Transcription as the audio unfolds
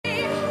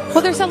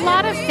Well, there's a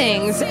lot of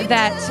things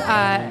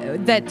that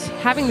that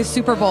having the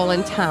Super Bowl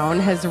in town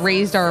has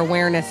raised our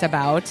awareness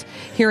about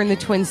here in the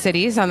Twin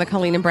Cities on the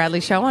Colleen and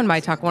Bradley Show on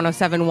My Talk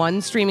 1071,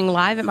 streaming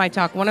live at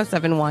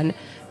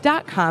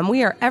MyTalk1071.com.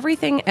 We are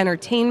everything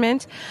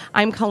entertainment.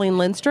 I'm Colleen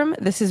Lindstrom.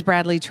 This is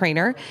Bradley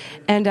Trainer.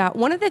 And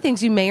one of the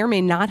things you may or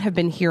may not have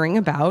been hearing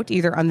about,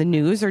 either on the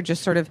news or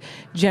just sort of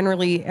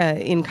generally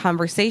in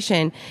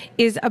conversation,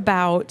 is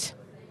about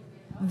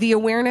the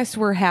awareness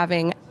we're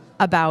having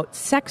about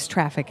sex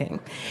trafficking.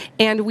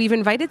 And we've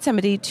invited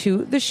somebody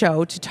to the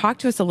show to talk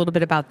to us a little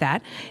bit about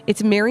that.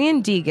 It's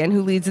Marian Deegan,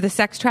 who leads the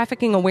Sex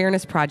Trafficking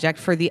Awareness Project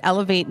for the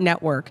Elevate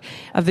Network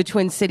of the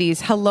Twin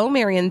Cities. Hello,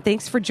 Marian.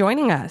 Thanks for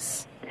joining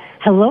us.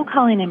 Hello,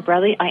 Colleen and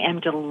Bradley. I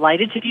am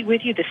delighted to be with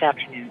you this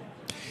afternoon.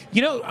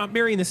 You know,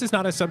 Marian, this is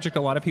not a subject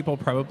a lot of people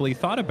probably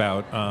thought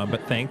about,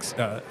 but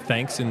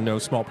thanks in no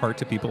small part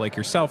to people like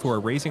yourself who are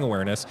raising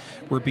awareness,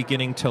 we're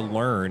beginning to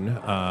learn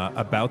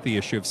about the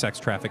issue of sex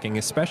trafficking,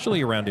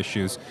 especially around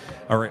issues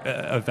or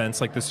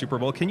events like the Super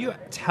Bowl. Can you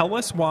tell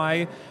us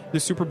why the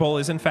Super Bowl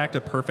is, in fact,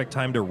 a perfect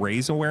time to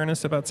raise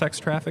awareness about sex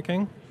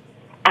trafficking?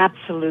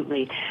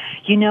 Absolutely.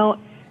 You know,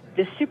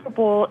 the Super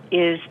Bowl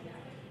is,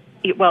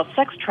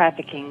 sex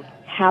trafficking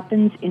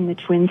happens in the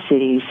Twin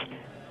Cities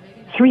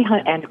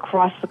and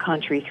across the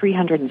country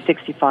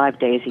 365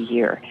 days a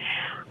year.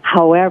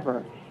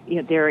 However,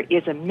 there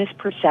is a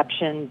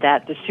misperception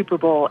that the Super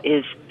Bowl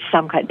is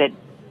that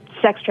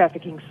sex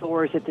trafficking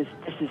soars, that this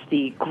is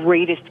the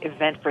greatest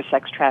event for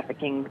sex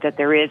trafficking that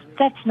there is.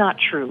 That's not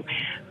true.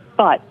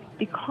 But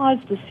because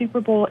the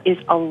Super Bowl is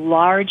a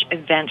large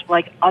event,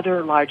 like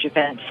other large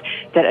events,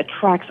 that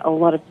attracts a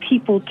lot of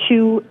people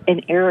to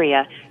an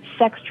area,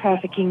 sex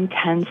trafficking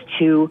tends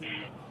to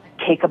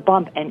take a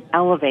bump and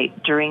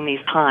elevate during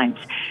these times.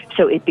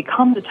 So it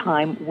becomes a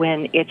time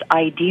when it's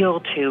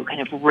ideal to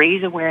kind of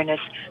raise awareness,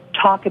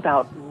 talk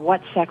about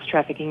what sex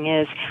trafficking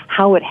is,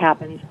 how it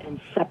happens, and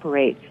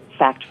separate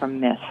fact from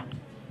myth.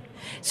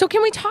 So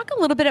can we talk a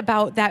little bit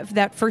about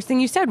that first thing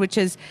you said, which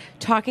is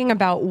talking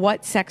about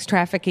what sex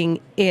trafficking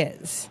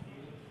is?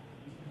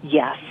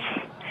 Yes.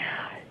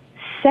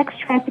 Sex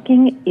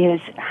trafficking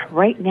is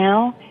right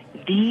now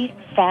the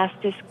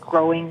fastest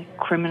growing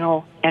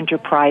criminal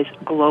enterprise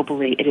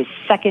globally. It is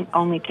second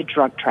only to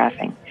drug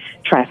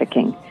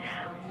trafficking.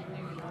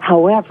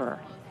 However,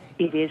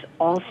 it is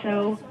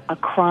also a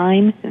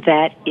crime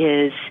that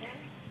is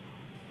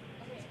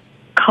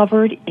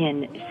covered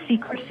in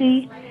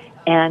secrecy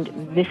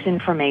and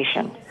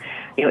misinformation.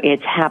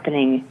 It's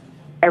happening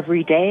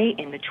every day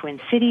in the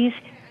Twin Cities,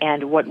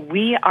 and what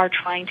we are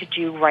trying to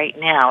do right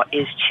now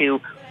is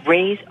to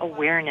raise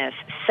awareness,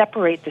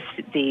 separate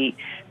the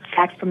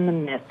fact from the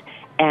myth,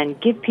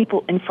 and give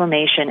people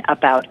information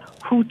about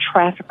who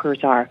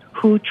traffickers are,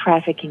 who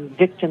trafficking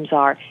victims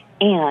are,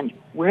 and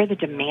where the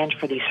demand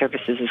for these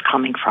services is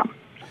coming from.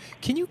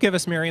 Can you give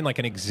us, Marian, like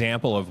an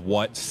example of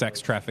what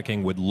sex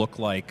trafficking would look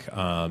like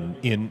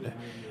in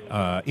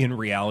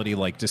reality?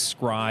 Like,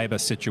 describe a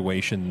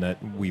situation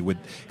that we would,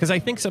 because I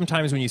think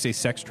sometimes when you say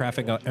sex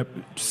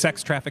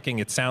trafficking,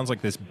 it sounds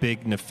like this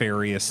big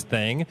nefarious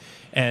thing,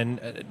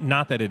 and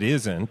not that it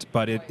isn't,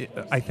 but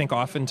I think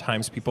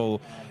oftentimes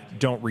people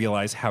don't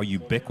realize how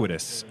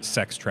ubiquitous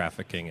sex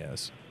trafficking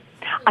is.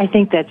 I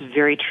think that's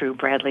very true,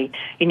 Bradley.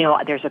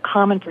 There's a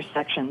common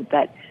perception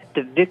that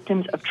the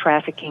victims of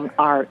trafficking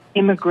are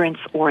immigrants,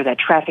 or that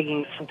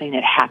trafficking is something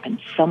that happens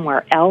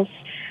somewhere else,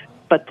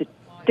 but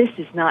this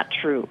is not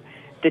true.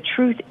 The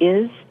truth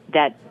is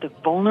that the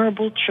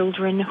vulnerable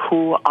children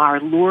who are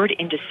lured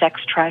into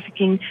sex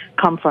trafficking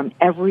come from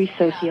every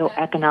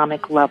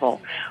socioeconomic level.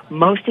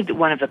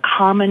 One of the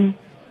common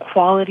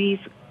qualities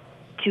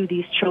to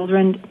these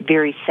children,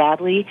 very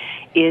sadly,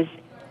 is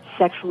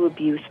sexual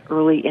abuse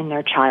early in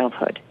their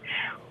childhood.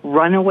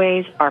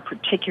 Runaways are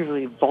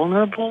particularly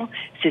vulnerable.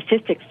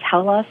 Statistics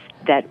tell us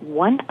that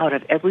 1 out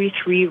of every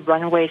 3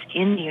 runaways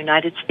in the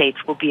United States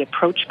will be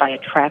approached by a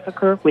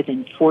trafficker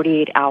within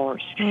 48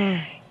 hours.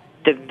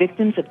 The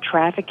victims of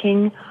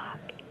trafficking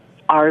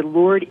are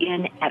lured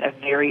in at a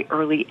very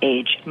early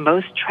age.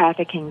 Most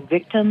trafficking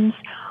victims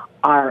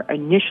are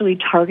initially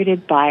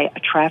targeted by a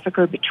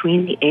trafficker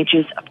between the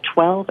ages of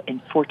 12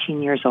 and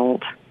 14 years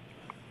old.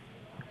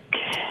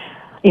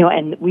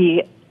 And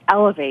we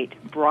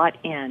brought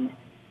in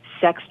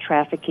sex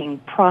trafficking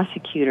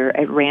prosecutor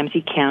at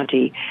Ramsey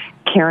County,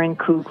 Karen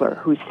Kugler,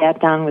 who sat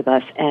down with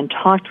us and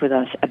talked with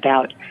us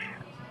about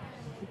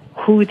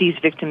who these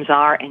victims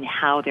are and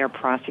how they're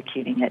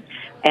prosecuting it.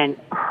 And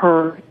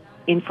her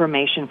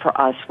information for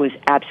us was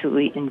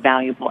absolutely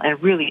invaluable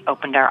and really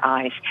opened our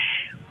eyes.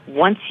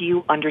 Once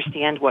you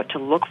understand what to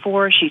look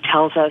for, she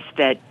tells us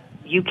that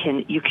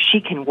she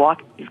can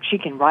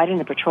ride in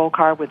a patrol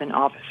car with an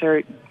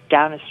officer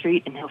down a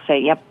street, and he'll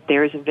say, "Yep,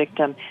 there's a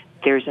victim.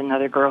 There's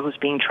another girl who's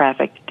being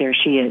trafficked. There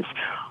she is."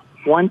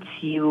 Once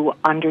you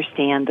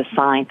understand the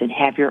signs and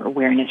have your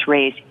awareness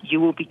raised,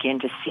 you will begin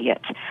to see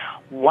it.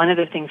 One of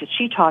the things that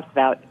she talked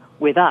about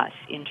with us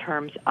in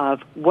terms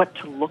of what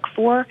to look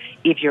for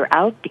if you're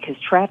out, because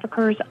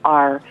traffickers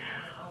are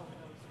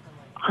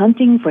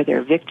hunting for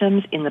their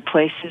victims in the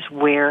places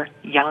where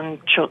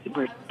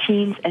where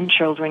teens and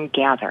children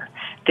gather.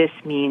 This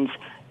means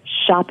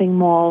shopping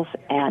malls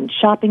and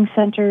shopping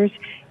centers.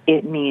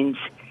 It means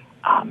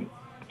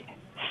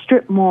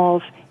strip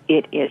malls.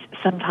 It is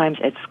sometimes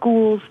at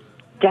schools,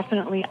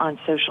 definitely on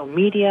social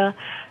media.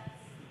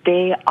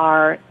 They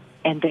are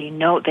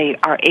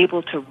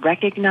able to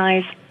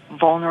recognize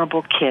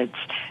vulnerable kids.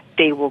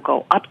 They will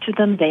go up to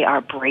them. They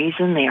are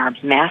brazen. They are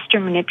master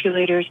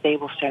manipulators. They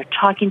will start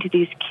talking to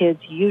these kids.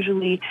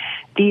 Usually,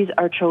 these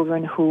are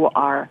children who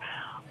are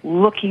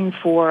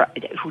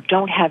who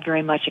don't have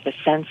very much of a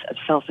sense of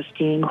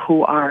self-esteem,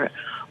 who are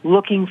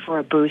looking for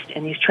a boost,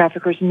 and these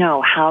traffickers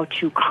know how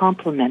to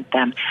compliment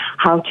them,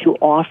 how to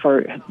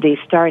offer. They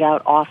start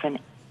out often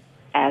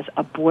as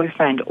a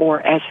boyfriend or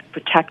as a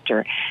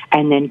protector,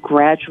 and then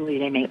gradually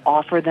they may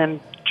offer them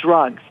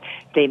drugs.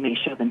 They may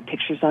show them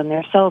pictures on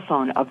their cell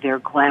phone of their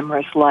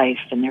glamorous life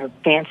and their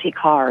fancy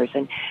cars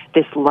and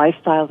this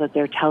lifestyle that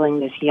they're telling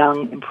this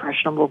young,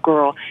 impressionable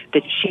girl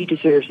that she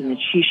deserves and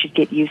that she should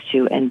get used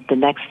to. And the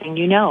next thing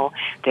you know,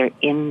 they're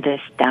in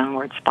this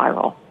downward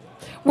spiral.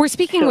 We're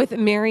speaking with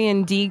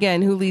Marian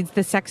Deegan, who leads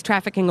the Sex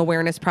Trafficking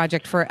Awareness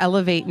Project for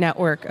Elevate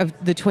Network of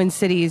the Twin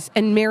Cities.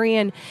 And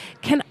Marian,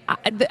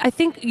 I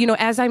think,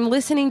 as I'm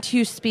listening to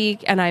you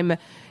speak, and I'm,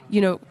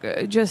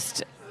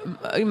 just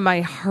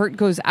my heart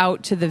goes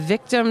out to the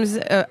victims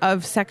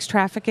of sex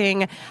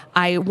trafficking.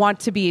 I want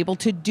to be able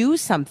to do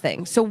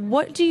something. So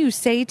what do you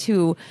say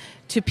to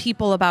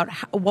people about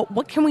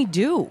what can we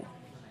do?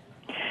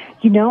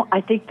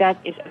 I think that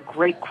is a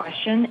great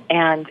question.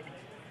 And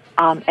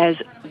as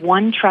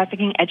one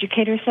trafficking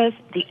educator says,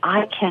 the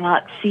eye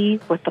cannot see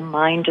what the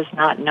mind does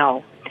not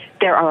know.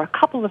 There are a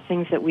couple of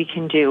things that we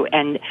can do,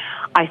 and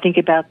I think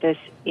about this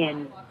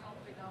in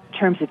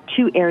terms of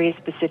two areas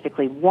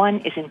specifically. One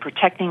is in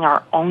protecting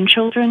our own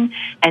children,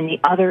 and the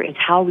other is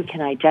how we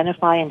can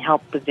identify and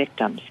help the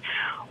victims.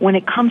 When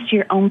it comes to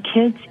your own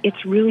kids,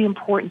 it's really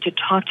important to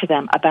talk to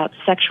them about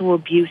sexual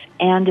abuse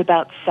and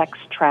about sex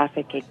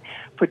trafficking,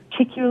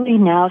 particularly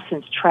now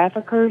since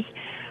traffickers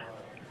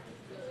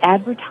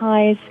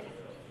advertise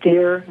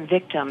their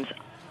victims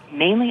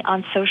mainly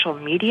on social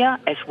media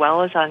as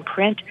well as on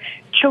print.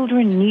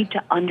 Children need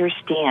to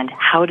understand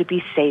how to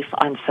be safe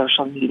on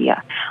social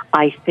media.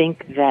 I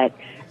think that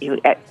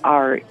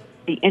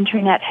the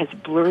internet has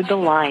blurred the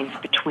lines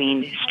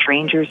between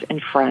strangers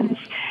and friends,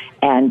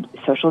 and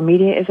social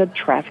media is a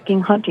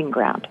trafficking hunting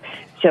ground.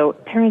 So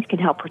parents can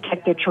help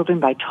protect their children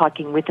by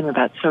talking with them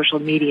about social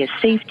media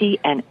safety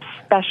and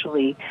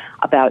especially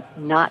about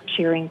not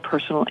sharing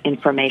personal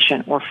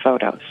information or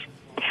photos.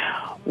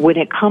 When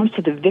it comes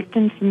to the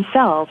victims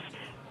themselves,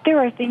 there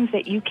are things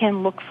that you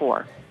can look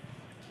for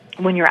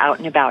when you're out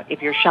and about.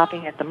 If you're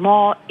shopping at the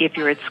mall, if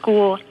you're at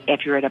school,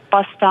 if you're at a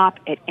bus stop,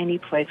 at any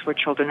place where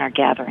children are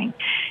gathering.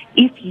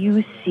 If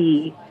you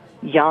see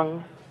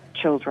young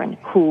children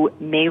who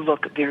may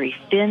look very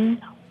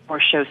thin or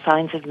show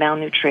signs of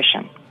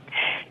malnutrition,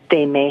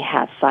 they may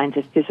have signs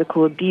of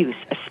physical abuse,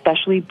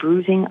 especially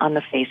bruising on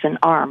the face and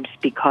arms,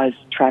 because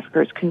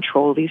traffickers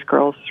control these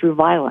girls through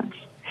violence.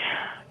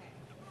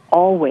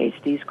 Always,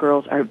 these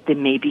girls they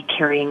may be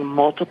carrying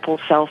multiple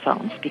cell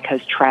phones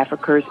because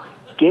traffickers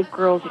give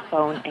girls a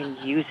phone and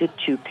use it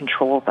to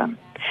control them.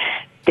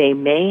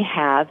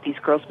 These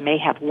girls may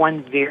have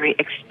one very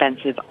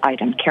expensive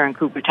item. Karen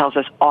Cooper tells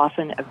us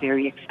often a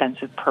very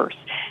expensive purse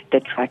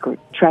that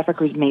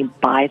traffickers may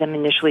buy them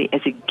initially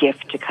as a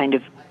gift to kind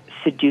of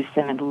seduce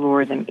them and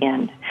lure them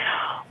in.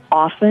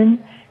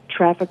 Often,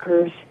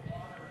 traffickers,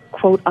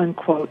 quote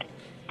unquote,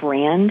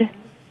 brand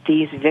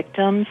these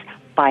victims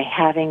by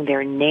having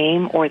their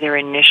name or their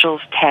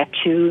initials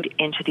tattooed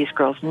into these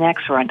girls'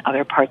 necks or on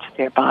other parts of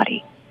their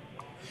body.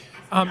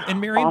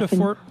 And Marian,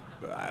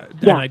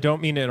 and I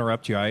don't mean to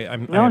interrupt you. I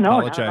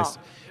apologize.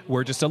 No,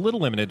 we're just a little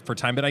limited for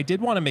time, but I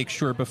did want to make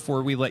sure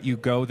before we let you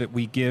go that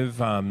we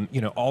give,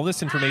 all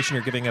this information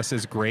you're giving us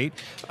is great.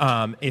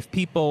 If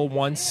people,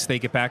 once they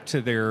get back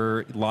to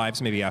their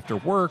lives, maybe after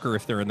work or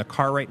if they're in the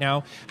car right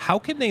now, how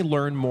can they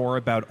learn more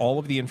about all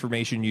of the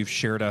information you've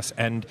shared us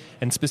and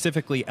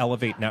specifically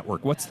Elevate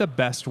Network? What's the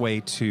best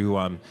way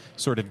to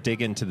sort of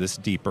dig into this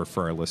deeper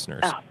for our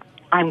listeners? Oh,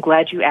 I'm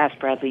glad you asked,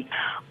 Bradley.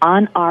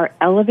 On our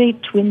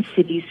Elevate Twin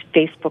Cities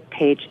Facebook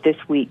page this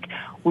week,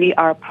 we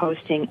are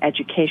posting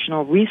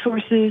educational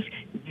resources,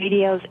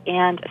 videos,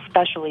 and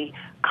especially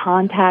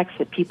contacts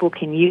that people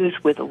can use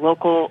with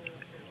local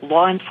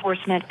law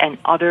enforcement and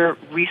other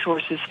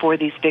resources for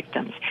these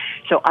victims.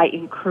 So I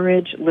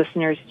encourage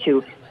listeners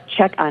to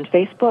check on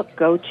Facebook,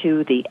 go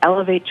to the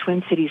Elevate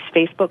Twin Cities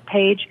Facebook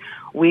page.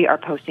 We are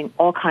posting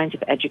all kinds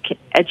of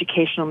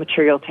educational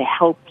material to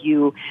help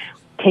you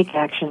take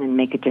action and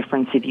make a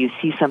difference if you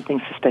see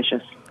something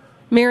suspicious.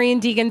 Marian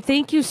Deegan,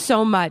 thank you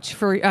so much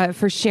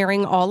for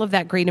sharing all of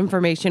that great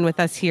information with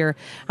us here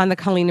on the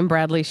Colleen and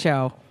Bradley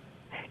Show.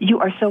 You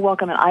are so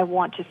welcome, and I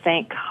want to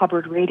thank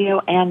Hubbard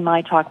Radio and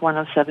My Talk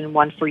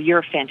 1071 for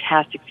your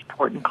fantastic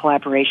support and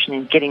collaboration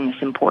in getting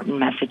this important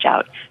message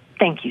out.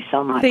 Thank you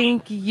so much.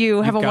 Thank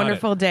you. Have a got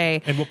wonderful it.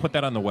 day. And we'll put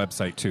that on the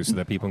website, too, so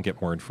that people can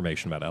get more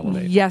information about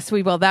Elevate. Yes,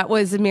 we will. That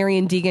was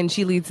Marian Deegan.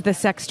 She leads the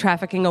Sex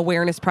Trafficking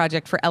Awareness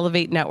Project for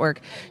Elevate Network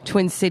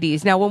Twin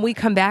Cities. Now, when we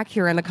come back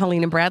here on the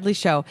Colleen and Bradley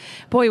Show,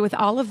 boy, with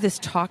all of this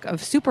talk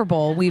of Super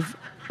Bowl, we've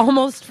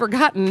almost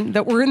forgotten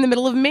that we're in the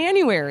middle of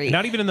Manuary.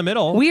 Not even in the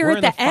middle. We are We're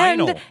at the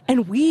final. end,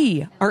 and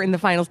we are in the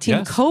finals. Team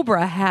Yes.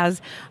 Cobra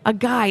has a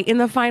guy in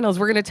the finals.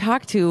 We're going to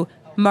talk to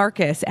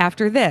Marcus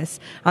after this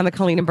on the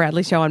Colleen and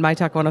Bradley Show on My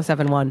Talk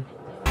 1071.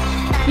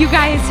 You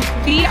guys,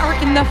 we are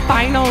in the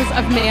finals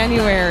of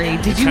Manuary.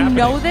 Did you happening.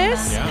 know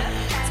this?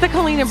 Yeah. It's the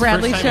Colleen and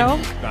Bradley First Show. time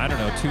in, I don't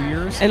know, 2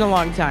 years? In a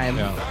long time.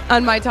 Yeah.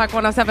 On My Talk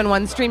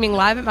 1071, streaming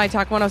live at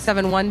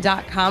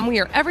MyTalk1071.com. We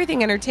are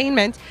everything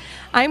entertainment.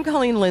 I'm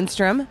Colleen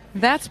Lindstrom.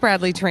 That's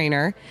Bradley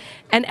Trainer.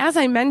 And as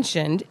I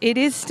mentioned, it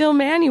is still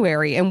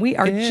Manuary, and we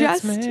are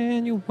just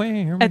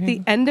Manuary. at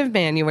the end of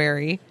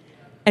Manuary,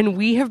 and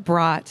we have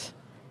brought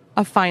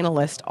a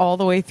finalist all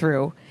the way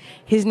through.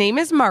 His name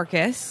is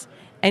Marcus,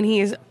 and he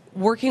is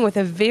working with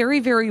a very,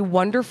 very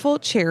wonderful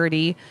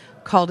charity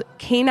called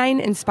Canine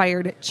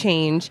Inspired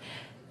Change.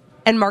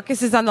 And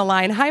Marcus is on the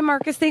line. Hi,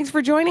 Marcus. Thanks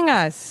for joining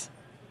us.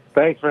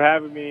 Thanks for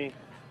having me.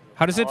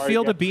 How does it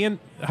feel to be in?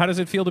 How does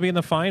it feel to be in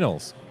the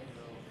finals?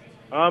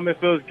 It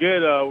feels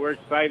good. We're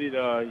excited.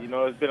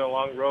 It's been a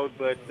long road,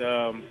 but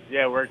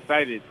yeah, we're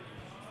excited.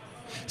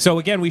 So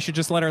again, we should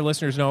just let our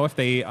listeners know, if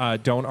they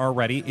don't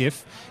already,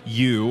 if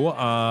you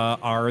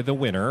are the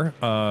winner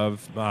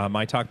of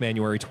My Talk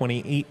Manuary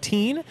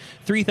 2018,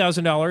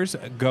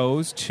 $3,000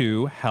 goes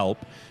to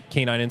help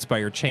Canine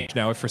Inspired Change.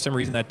 Now, if for some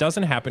reason that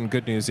doesn't happen,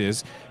 good news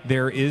is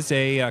there is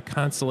a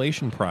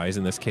consolation prize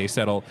in this case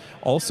that'll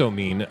also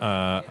mean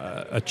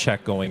a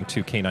check going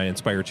to Canine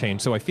Inspired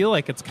Change. So I feel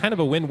like it's kind of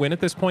a win-win at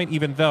this point,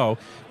 even though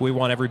we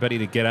want everybody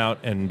to get out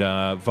and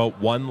vote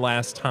one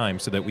last time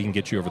so that we can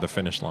get you over the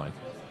finish line.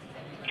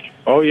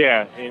 Oh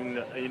yeah, and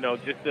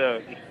just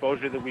the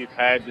exposure that we've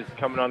had just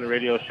coming on the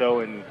radio show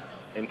and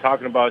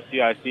talking about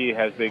CIC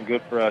has been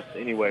good for us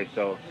anyway.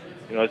 So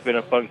it's been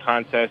a fun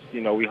contest.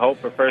 We hope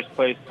for first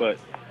place, but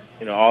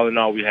all in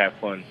all, we have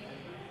fun.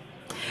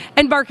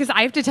 And Marcus,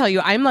 I have to tell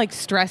you, I'm like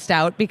stressed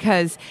out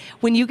because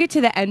when you get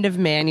to the end of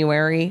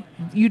Manuary,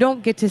 you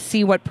don't get to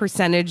see what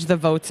percentage the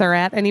votes are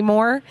at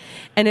anymore.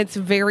 And it's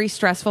very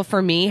stressful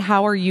for me.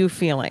 How are you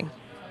feeling?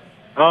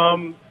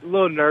 A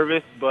little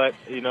nervous, but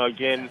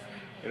again,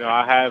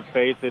 I have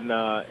faith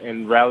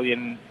in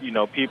rallying,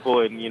 people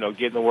and,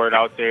 getting the word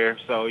out there.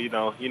 So, you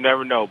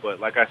never know.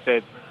 But like I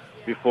said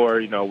before,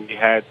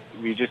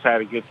 we just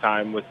had a good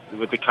time with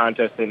the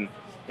contest in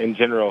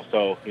general.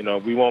 So,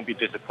 we won't be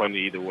disappointed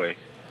either way.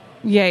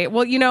 Yay.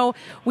 Well,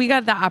 we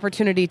got the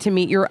opportunity to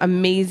meet your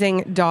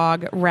amazing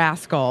dog,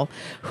 Rascal,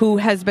 who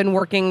has been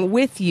working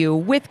with you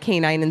with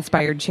Canine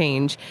Inspired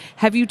Change.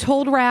 Have you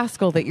told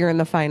Rascal that you're in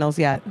the finals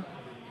yet?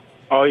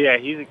 Oh, yeah,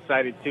 he's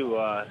excited, too.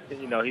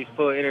 He's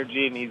full of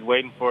energy, and he's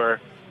waiting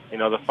for,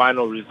 the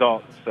final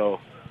results.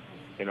 So,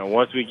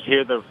 once we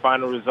hear the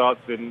final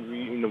results,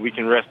 then we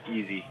can rest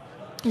easy.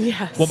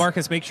 Yes. Well,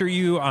 Marcus, make sure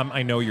you,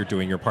 I know you're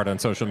doing your part on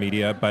social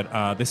media,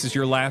 but this is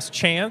your last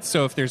chance.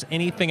 So if there's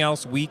anything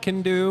else we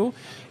can do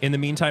in the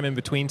meantime, in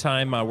between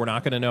time, we're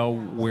not going to know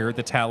where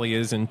the tally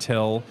is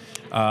until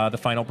the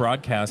final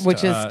broadcast.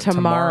 Which is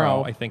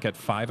tomorrow. I think at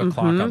 5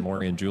 o'clock on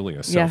Maury and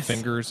Julia. So Yes.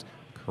 fingers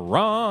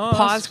crossed.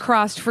 Paws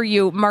crossed for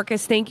you.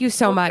 Marcus, thank you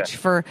so much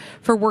for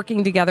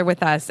working together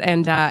with us,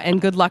 and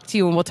good luck to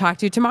you, and we'll talk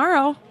to you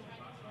tomorrow.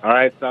 All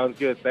right, sounds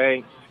good.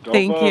 Thanks. Go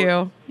Thank vote.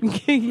 you.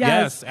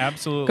 Yes,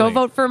 absolutely. Go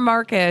vote for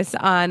Marcus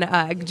on,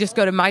 just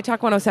go to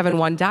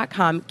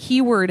mytalk1071.com,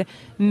 keyword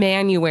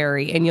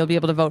Manuary, and you'll be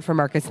able to vote for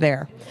Marcus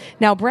there.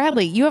 Now,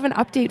 Bradley, you have an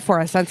update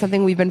for us on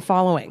something we've been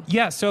following.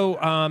 Yeah, so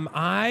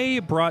I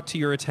brought to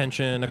your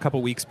attention a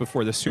couple weeks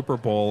before the Super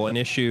Bowl an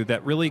issue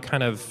that really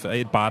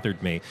it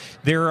bothered me.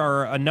 There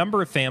are a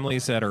number of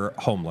families that are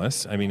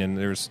homeless. I mean,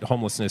 and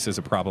homelessness is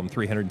a problem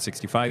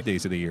 365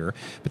 days of the year.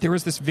 But there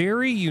was this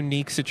very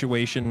unique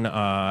situation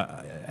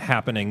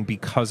happening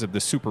because of the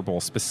Super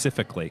Bowl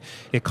specifically.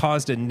 It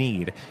caused a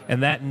need,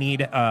 and that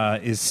need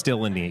is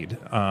still a need,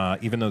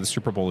 even though the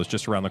Super Bowl is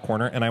just around the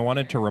corner. And I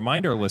wanted to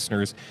remind our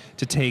listeners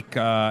to take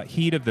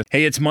heed of this.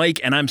 Hey, it's Mike,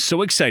 and I'm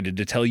so excited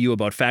to tell you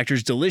about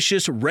Factor's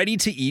delicious,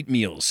 ready-to-eat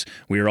meals.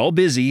 We are all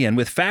busy, and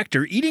with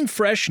Factor, eating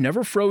fresh,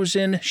 never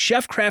frozen,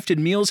 chef-crafted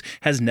meals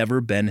has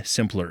never been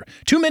simpler.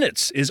 2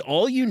 minutes is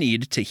all you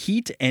need to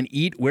heat and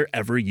eat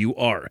wherever you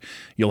are.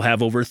 You'll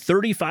have over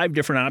 35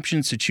 different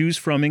options to choose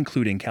from,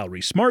 including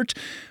Calorie Smart,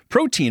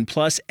 Protein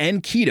Plus,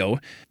 and Keto.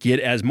 Get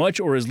as much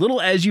or as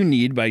little as you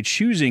need by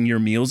choosing your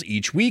meals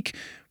each week.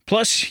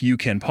 Plus, you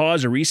can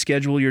pause or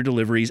reschedule your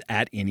deliveries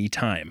at any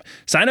time.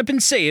 Sign up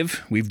and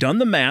save. We've done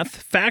the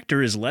math.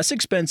 Factor is less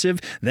expensive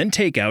than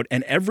takeout,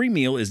 and every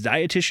meal is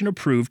dietitian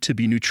approved to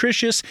be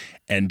nutritious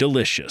and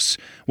delicious.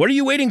 What are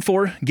you waiting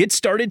for? Get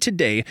started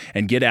today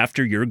and get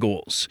after your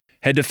goals.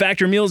 Head to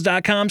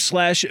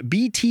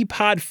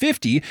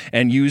factormeals.com/BTPod50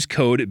 and use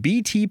code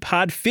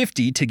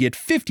BTPod50 to get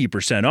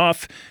 50%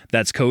 off.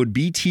 That's code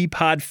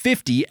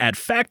BTPod50 at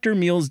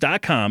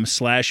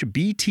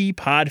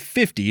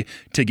factormeals.com/BTPod50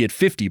 to get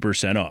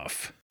 50%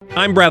 off.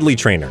 I'm Bradley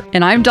Trainer.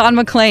 And I'm Don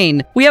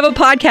McClain. We have a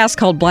podcast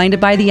called Blinded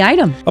by the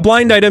Item. A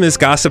blind item is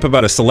gossip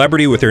about a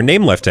celebrity with their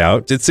name left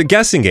out. It's a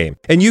guessing game,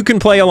 and you can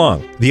play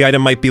along. The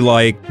item might be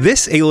like,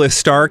 this A-list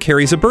star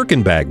carries a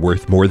Birkin bag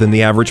worth more than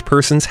the average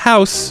person's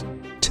house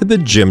to the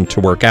gym to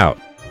work out.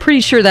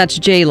 Pretty sure that's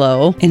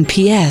J-Lo. And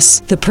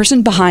P.S. the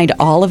person behind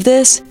all of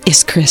this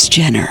is Kris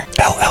Jenner,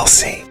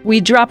 LLC.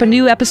 We drop a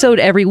new episode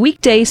every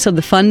weekday so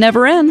the fun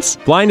never ends.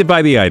 Blinded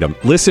by the Item.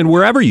 Listen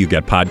wherever you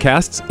get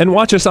podcasts and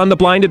watch us on the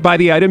Blinded by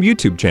the Item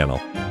YouTube channel.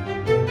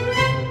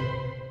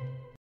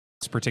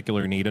 This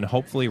particular need, and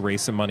hopefully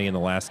raise some money in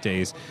the last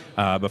days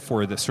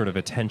before the sort of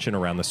attention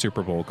around the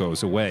Super Bowl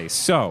goes away.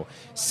 So,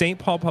 St.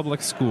 Paul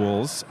Public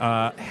Schools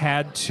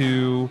had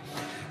to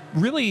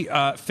really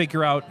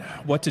figure out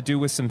what to do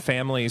with some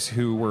families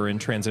who were in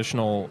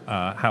transitional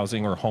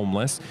housing or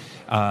homeless.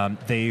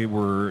 They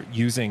were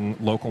using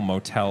local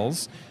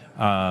motels.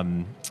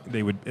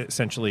 They would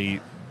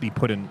essentially be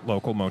put in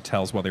local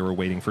motels while they were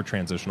waiting for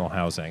transitional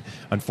housing.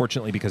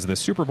 Unfortunately, because of the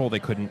Super Bowl, they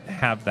couldn't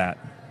have that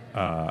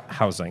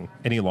housing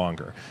any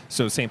longer.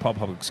 So St. Paul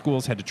Public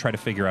Schools had to try to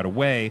figure out a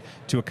way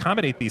to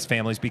accommodate these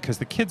families because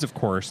the kids, of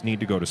course,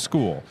 need to go to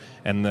school.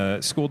 And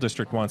the school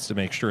district wants to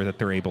make sure that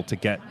they're able to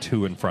get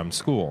to and from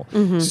school.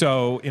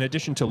 So in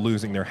addition to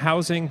losing their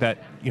housing, that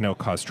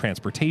caused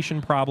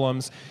transportation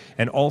problems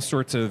and all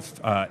sorts of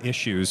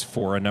issues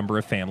for a number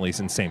of families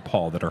in St.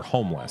 Paul that are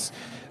homeless.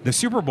 The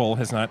Super Bowl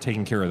has not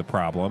taken care of the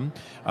problem.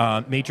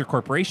 Major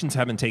corporations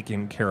haven't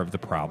taken care of the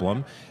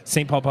problem.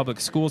 St. Paul Public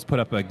Schools put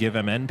up a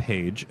GiveMN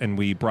page, and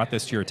we brought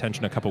this to your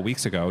attention a couple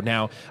weeks ago.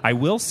 Now, I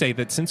will say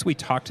that since we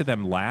talked to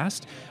them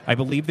last, I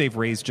believe they've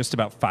raised just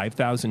about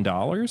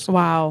 $5,000.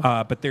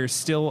 Wow. But there's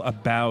still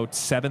about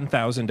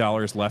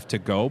 $7,000 left to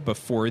go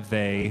before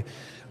they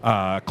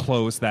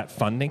close that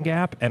funding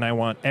gap. And I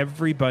want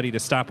everybody to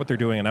stop what they're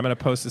doing. And I'm going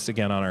to post this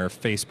again on our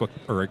Facebook,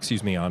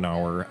 on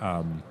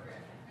our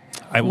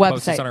I will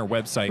post this on our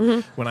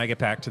website when I get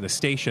back to the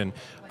station.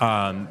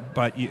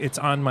 But it's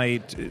on my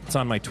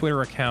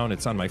Twitter account.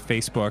 It's on my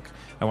Facebook.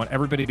 I want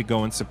everybody to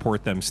go and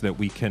support them so that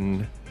we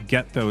can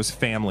get those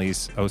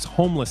families, those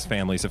homeless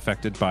families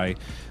affected by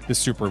the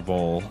Super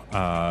Bowl,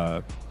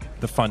 the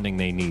funding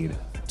they need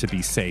to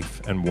be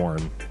safe and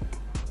warm.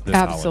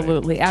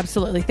 Absolutely.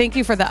 Thank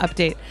you for the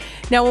update.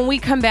 Now, when we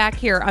come back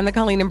here on the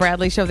Colleen and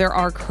Bradley Show, there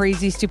are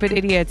crazy, stupid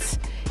idiots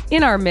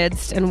in our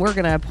midst, and we're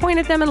going to point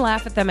at them and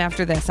laugh at them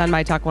after this on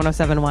My Talk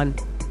 1071.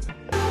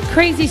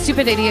 Crazy,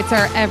 stupid idiots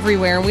are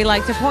everywhere, and we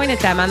like to point at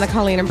them on the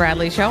Colleen and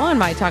Bradley Show on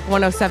My Talk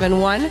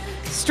 1071,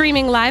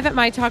 streaming live at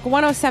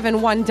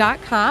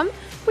MyTalk1071.com.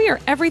 We are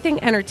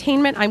everything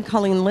entertainment. I'm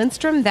Colleen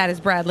Lindstrom. That is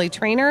Bradley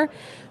Trainer.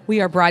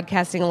 We are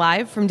broadcasting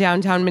live from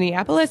downtown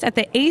Minneapolis at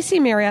the AC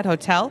Marriott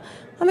Hotel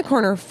on the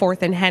corner of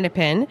 4th and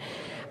Hennepin,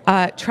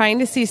 trying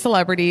to see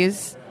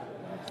celebrities.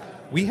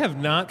 We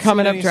have not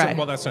coming seen up dry.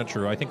 Well, that's not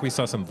true. I think we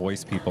saw some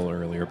Voice people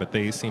earlier, but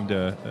they seem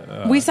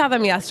to... we saw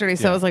them yesterday,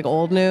 so it was like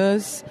old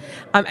news.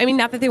 I mean,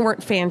 not that they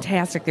weren't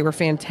fantastic. They were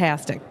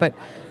fantastic. But,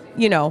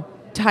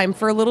 time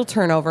for a little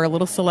turnover, a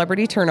little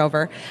celebrity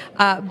turnover.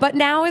 But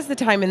now is the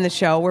time in the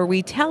show where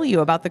we tell you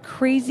about the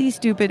crazy,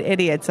 stupid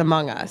idiots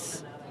among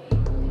us.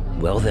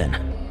 Well then,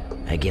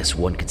 I guess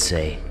one could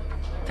say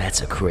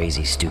that's a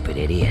crazy, stupid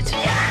idiot.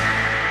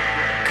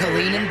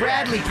 Colleen and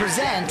Bradley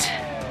present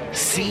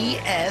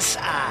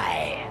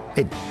CSI.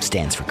 It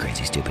stands for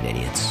Crazy Stupid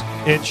Idiots.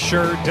 It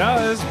sure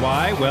does.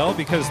 Why? Well,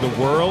 because the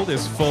world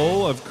is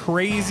full of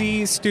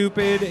crazy,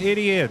 stupid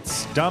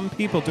idiots. Dumb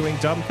people doing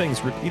dumb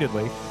things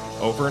repeatedly,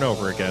 over and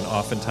over again,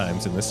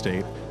 oftentimes in the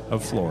state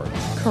of Florida.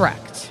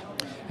 Correct.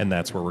 And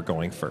that's where we're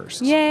going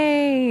first.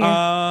 Yay.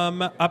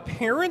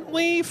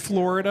 Apparently,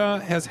 Florida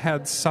has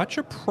had such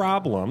a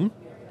problem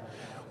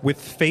with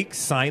fake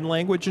sign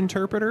language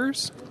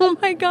interpreters. Oh,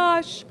 my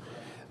gosh.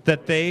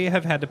 That they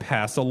have had to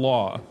pass a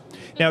law.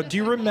 Now, do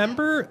you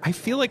remember? I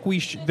feel like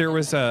there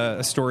was a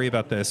story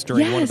about this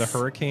during one of the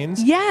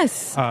hurricanes.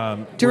 Yes.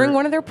 During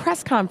one of their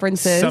press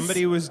conferences,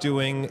 somebody was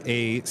doing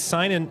a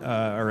sign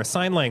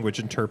language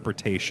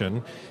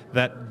interpretation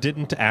that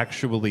didn't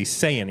actually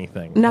say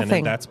anything. Nothing.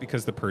 And that's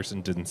because the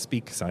person didn't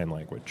speak sign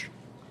language.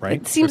 Right?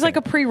 It seems like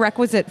a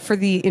prerequisite for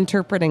the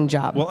interpreting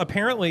job. Well,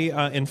 apparently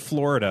in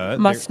Florida...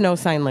 Must know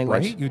sign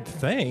language. Right? You'd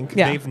think.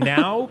 Yeah. They've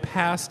now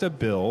passed a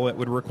bill that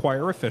would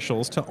require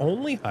officials to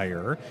only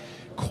hire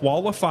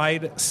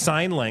qualified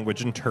sign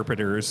language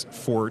interpreters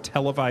for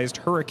televised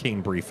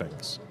hurricane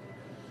briefings.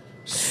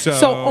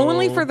 So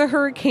only for the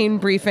hurricane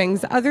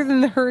briefings, other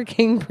than the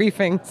hurricane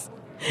briefings.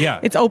 Yeah.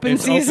 It's open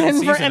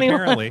season for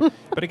anyone. Apparently.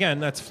 But again,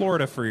 that's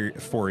Florida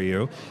for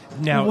you.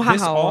 Now,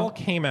 This all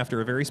came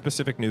after a very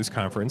specific news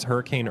conference.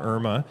 Hurricane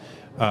Irma,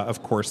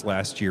 of course,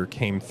 last year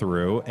came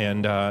through.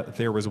 And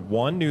there was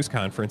one news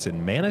conference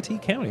in Manatee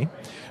County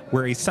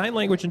where a sign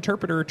language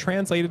interpreter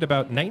translated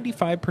about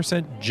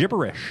 95%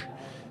 gibberish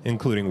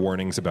including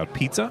warnings about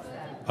pizza,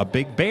 a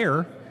big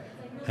bear,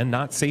 and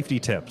not safety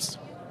tips.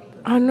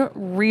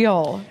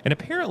 Unreal. And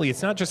apparently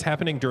it's not just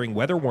happening during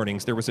weather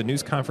warnings. There was a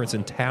news conference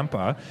in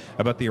Tampa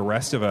about the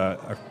arrest of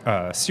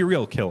a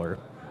serial killer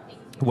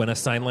when a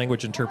sign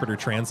language interpreter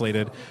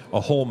translated a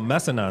whole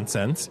mess of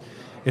nonsense.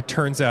 It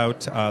turns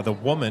out the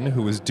woman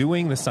who was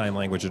doing the sign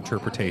language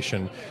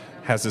interpretation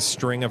has a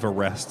string of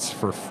arrests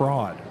for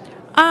fraud.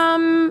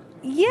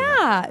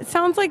 Yeah, it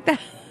sounds like that.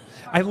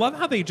 I love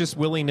how they just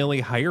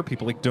willy-nilly hire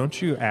people. Like,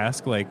 don't you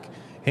ask, like,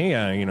 hey,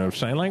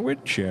 sign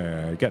language,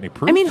 got any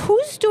proof? I mean,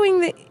 who's doing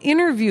the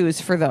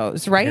interviews for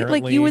those, right?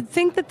 Apparently, like, you would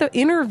think that the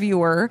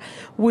interviewer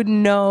would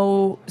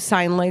know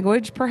sign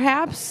language,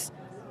 perhaps,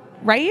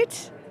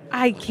 right?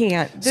 I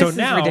can't. This so is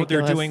now ridiculous.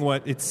 they're doing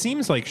what it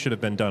seems like should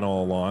have been done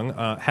all along,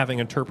 having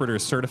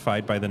interpreters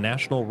certified by the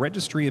National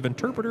Registry of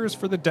Interpreters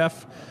for the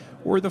Deaf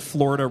or the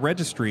Florida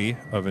Registry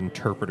of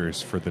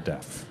Interpreters for the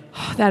Deaf.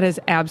 That is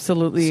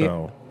absolutely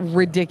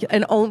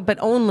ridiculous, but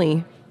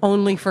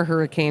only for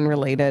hurricane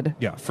related.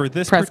 Yeah, for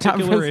this press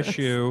particular conferences.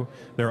 issue,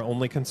 they're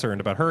only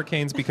concerned about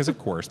hurricanes because, of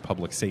course,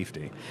 public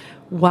safety.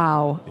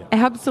 Wow, Yeah.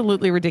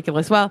 Absolutely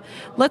ridiculous. Well,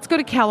 let's go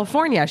to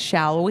California,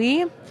 shall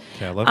we?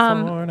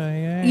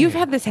 California. You've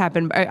had this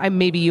happen.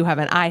 Maybe you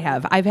haven't. I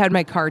have. I've had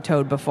my car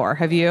towed before.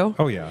 Have you?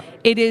 Oh, yeah.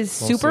 It is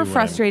Mostly super when I'm-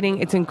 frustrating.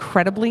 It's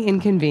incredibly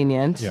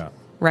inconvenient. Yeah.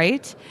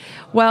 Right?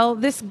 Well,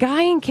 this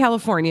guy in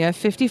California,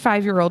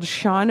 55-year-old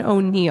Sean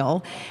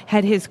O'Neill,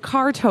 had his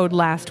car towed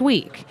last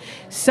week.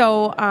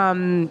 So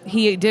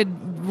he did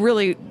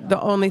really the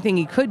only thing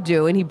he could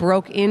do, and he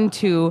broke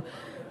into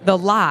the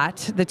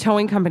lot, the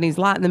towing company's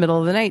lot, in the middle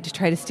of the night to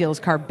try to steal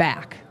his car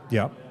back.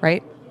 Yeah.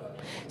 Right?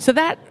 So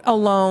that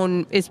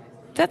alone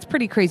that's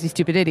pretty crazy,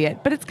 stupid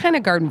idiot, but it's kind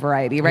of garden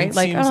variety, right? It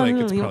seems like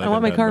it's probably I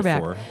want been my car done back.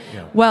 before.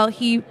 Yeah. Well,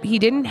 he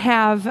didn't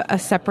have a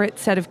separate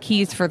set of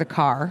keys for the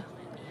car.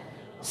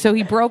 So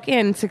he broke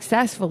in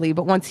successfully,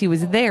 but once he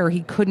was there,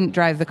 he couldn't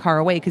drive the car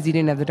away because he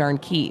didn't have the darn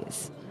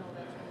keys.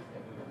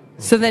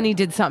 So then he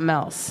did something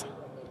else.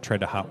 Tried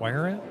to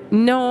hotwire it?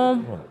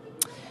 No.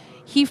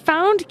 He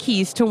found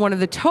keys to one of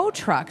the tow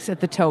trucks at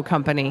the tow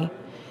company.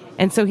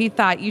 And so he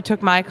thought, you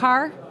took my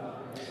car?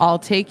 I'll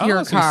take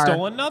your so car. he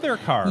stole another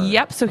car.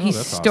 Yep. So he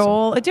that's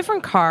stole awesome. a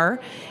different car.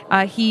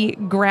 He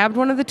grabbed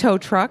one of the tow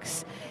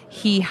trucks.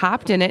 He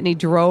hopped in it and he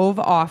drove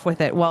off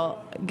with it.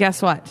 Well,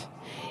 guess what?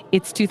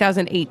 It's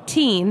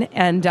 2018,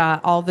 and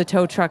all the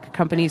tow truck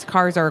companies'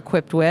 cars are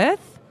equipped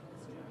with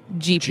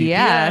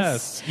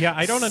GPS. Yeah,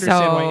 I don't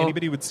understand why So-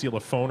 anybody would steal a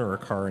phone or a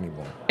car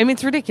anymore. I mean,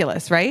 it's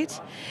ridiculous, right?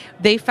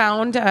 They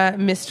found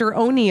Mr.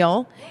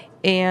 O'Neill,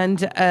 and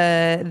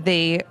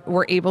they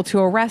were able to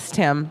arrest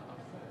him.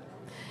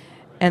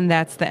 And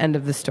that's the end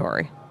of the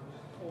story.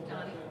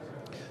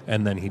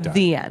 And then he died.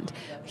 The end.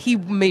 He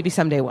maybe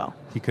someday will.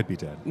 He could be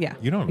dead. Yeah.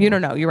 You don't know. You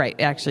don't know. You're right.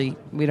 Actually,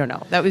 we don't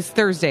know. That was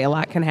Thursday. A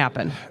lot can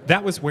happen.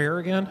 That was where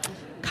again?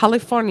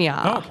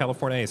 California. Oh,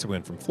 California. So we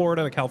went from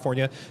Florida to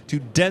California to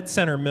dead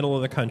center middle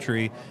of the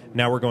country.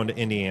 Now we're going to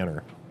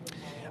Indiana.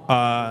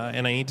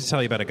 And I need to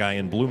tell you about a guy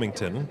in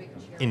Bloomington,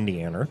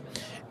 Indiana.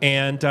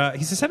 And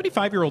he's a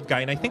 75-year-old guy,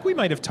 and I think we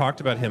might have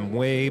talked about him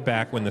way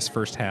back when this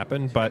first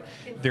happened, but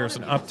there's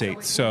an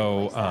update.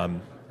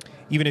 So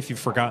even if you've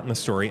forgotten the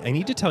story, I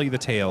need to tell you the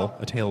tale.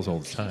 A tale as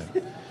old as time.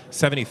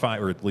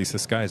 75, or at least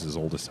this guy's as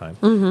old as time.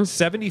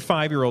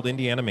 75-year-old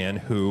Indiana man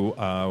who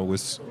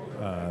was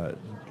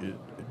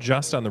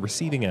just on the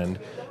receiving end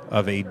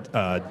of a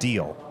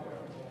deal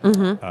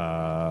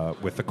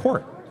with the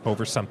court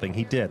over something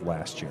he did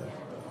last year.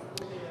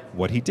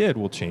 What he did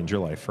will change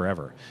your life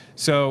forever.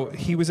 So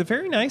he was a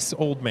very nice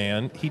old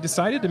man. He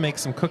decided to make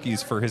some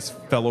cookies for his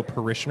fellow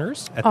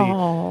parishioners at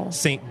the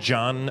St.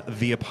 John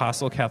the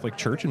Apostle Catholic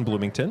Church in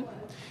Bloomington.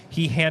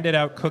 He handed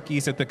out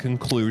cookies at the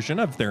conclusion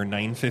of their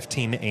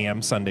 9:15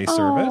 a.m. Sunday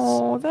service.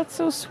 Oh, that's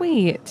so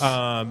sweet.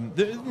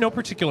 No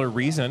particular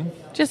reason.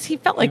 Just he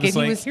felt like was he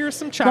like, was "Here's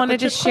some chocolate wanted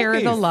to chip share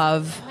the cookies."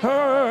 love.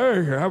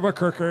 Hey, have a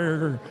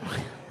cookie.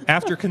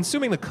 After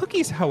consuming the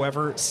cookies,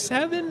 however,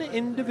 7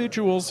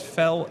 individuals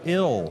fell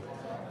ill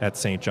at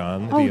St.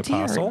 John the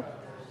Apostle.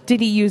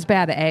 Did he use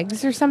bad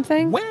eggs or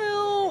something?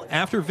 Well,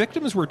 after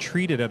victims were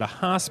treated at a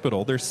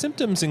hospital, their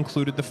symptoms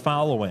included the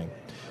following: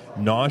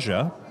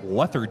 nausea,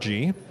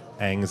 lethargy,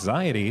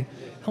 anxiety,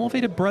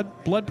 elevated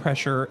blood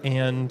pressure,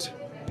 and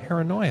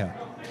paranoia.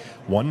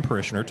 One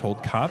parishioner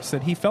told cops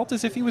that he felt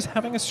as if he was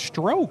having a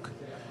stroke.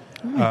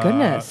 Oh, my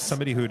goodness.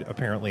 Somebody who'd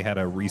apparently had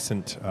a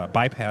recent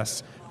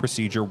bypass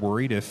procedure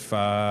worried if he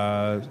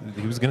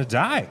was going to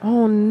die.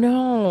 Oh,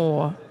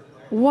 no.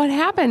 What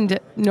happened?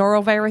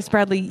 Norovirus,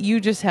 Bradley? You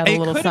just had a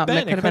little something.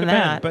 It could have been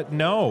that. But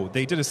no,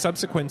 they did a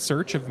subsequent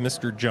search of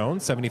Mr.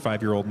 Jones,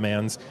 75-year-old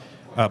man's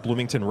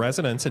Bloomington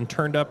residence, and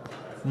turned up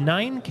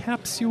 9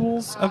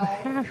 capsules of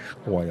hash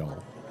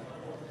oil.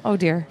 Oh,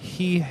 dear.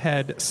 He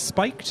had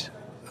spiked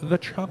the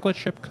chocolate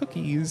chip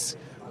cookies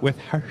with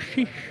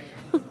hashish.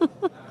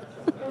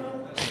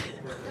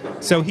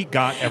 So he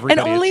got everybody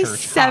And only at church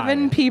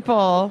 7 high.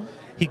 people.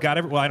 He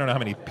got well, I don't know how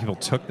many people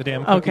took the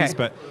damn cookies, Okay.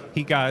 but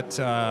he got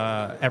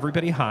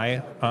everybody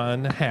high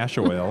on hash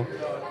oil.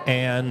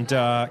 And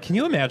can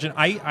you imagine?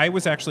 I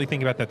was actually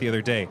thinking about that the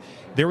other day.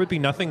 There would be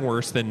nothing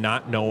worse than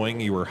not knowing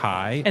you were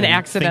high. An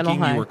accidental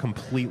thinking high. you were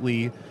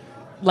completely...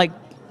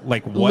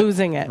 Like what,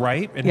 losing it.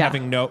 Right? And Yeah.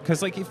 having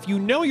because if you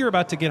know you're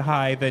about to get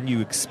high, then you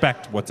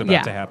expect what's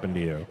about to happen to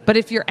you. But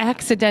if you're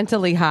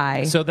accidentally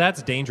high... So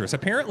that's dangerous.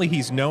 Apparently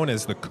he's known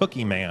as the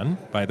Cookie Man,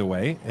 by the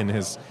way, in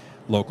his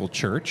local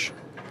church.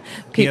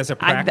 Okay, He has a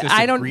practice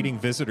I of don't- greeting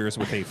visitors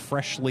with a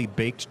freshly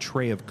baked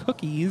tray of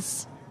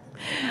cookies.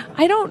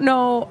 I don't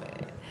know.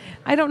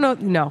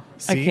 No,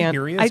 I See, can't.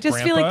 here he is, I just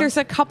feel like Grandpa. there's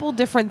a couple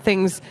different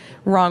things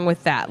wrong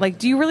with that. Like,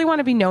 do you really want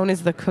to be known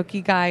as the cookie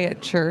guy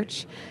at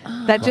church?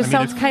 That just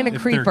sounds kind of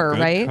If they're creeper, good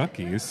right?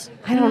 Cookies.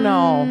 I don't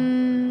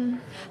know.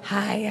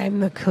 Hi, I'm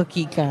the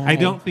cookie guy. I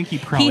don't think he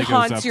probably goes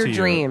haunts up your to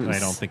dreams. you. I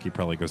don't think he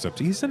probably goes up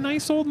to you. He's a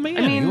nice old man.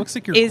 I mean, he looks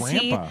like your is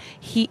grandpa.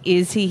 he?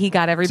 He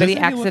got everybody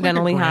Doesn't he look like a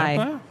accidentally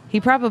grandpa? high. He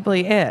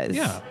probably is.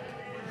 Yeah.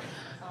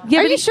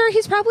 Yeah, Are but you sure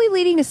he's probably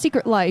leading a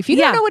secret life? You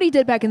Yeah. don't know what he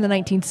did back in the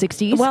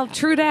 1960s. Well,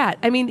 true that.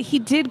 I mean, he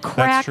did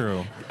crack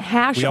true.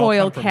 hash We all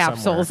oil come from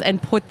capsules somewhere. and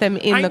put them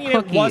in I the mean,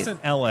 cookies. it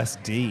wasn't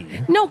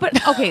LSD. No,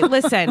 but okay,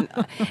 listen.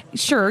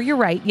 Sure, you're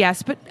right.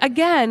 Yes, but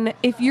again,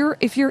 if you're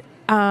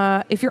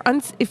not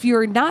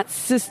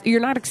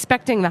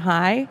expecting the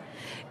high,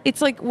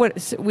 it's like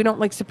what we don't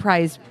like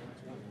surprise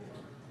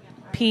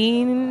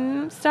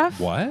peen stuff.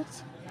 What?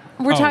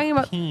 We're Oh, talking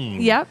about.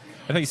 peen. Yep.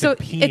 I thought you So said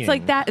peeing. it's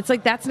like that. It's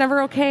like that's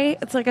never okay.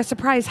 It's like a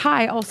surprise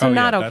high, also Oh,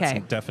 not yeah, okay.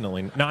 That's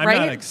definitely. No, I'm Right?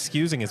 not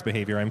excusing his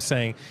behavior. I'm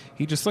saying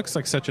he just looks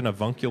like such an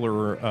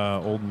avuncular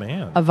old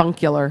man.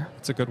 Avuncular.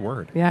 It's a good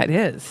word. Yeah, it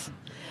is.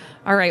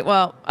 All right.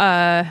 Well,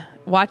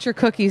 watch your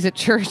cookies at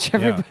church,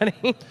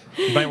 everybody.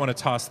 You might want to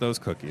toss those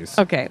cookies.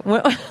 Okay.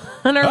 Well,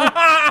 on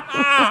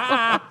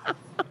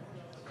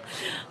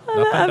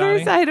the other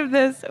Donnie? side of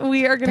this,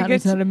 we are going to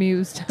Donnie's get not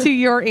amused. to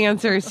your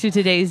answers to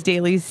today's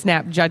Daily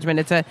Snap Judgment.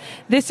 It's a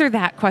this or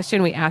that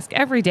question we ask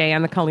every day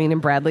on the Colleen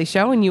and Bradley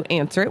Show, and you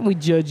answer it, and we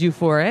judge you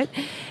for it.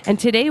 And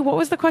today, what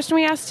was the question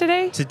we asked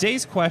today?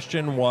 Today's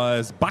question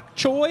was bok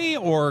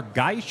choy or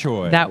gai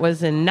choy? That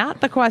was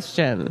not the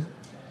question.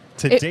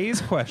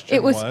 Today's question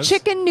It was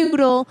chicken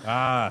noodle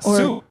or-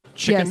 soup,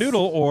 chicken yes.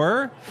 noodle,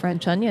 or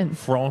French onion.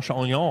 French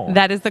onion.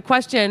 That is the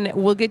question.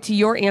 We'll get to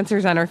your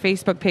answers on our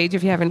Facebook page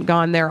if you haven't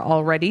gone there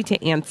already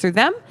to answer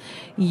them.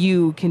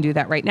 You can do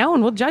that right now,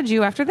 and we'll judge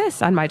you after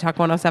this on My Talk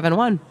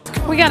 1071.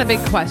 We got a big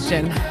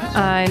question,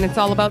 and it's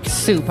all about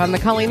soup on the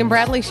Colleen and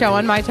Bradley Show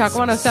on My Talk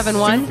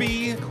 1071.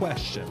 Soupy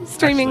question.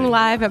 Streaming Actually,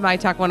 live at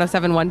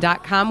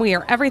mytalk1071.com. We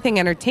are everything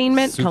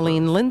entertainment. Super.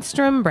 Colleen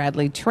Lindstrom,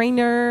 Bradley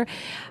Trainer,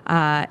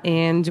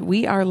 and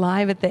we are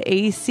live at the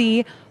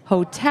AC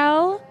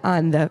Hotel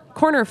on the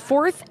corner of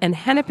 4th and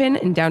Hennepin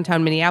in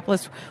downtown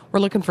Minneapolis. We're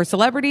looking for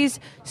celebrities.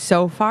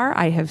 So far,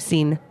 I have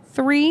seen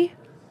 3.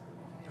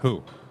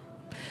 Who?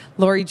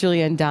 Lori,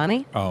 Julia, and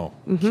Donnie. Oh,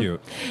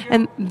 cute.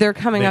 And they're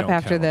coming They up don't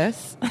after count.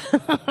 this.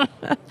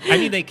 I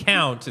mean, they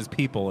count as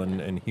people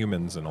and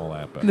humans and all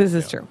that. But This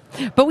is yeah.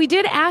 true. But we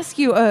did ask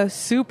you a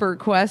super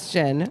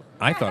question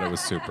I thought it was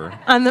super.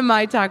 on the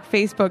My Talk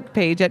Facebook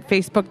page at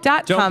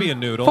facebook.com. Don't be a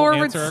noodle. /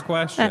 Answer our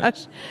question.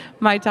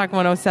 My Talk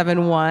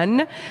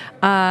 1071.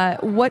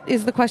 What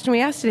is the question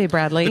we asked today,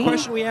 Bradley? The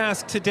question we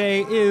asked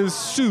today is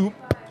soup,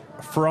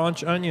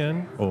 French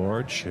onion,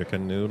 or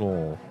chicken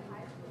noodle?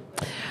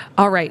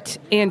 All right.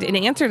 And in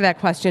answer to that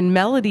question,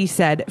 Melody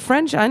said,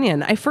 French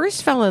onion. I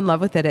first fell in love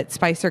with it at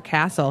Spicer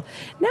Castle.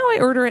 Now I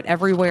order it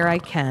everywhere I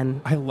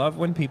can. I love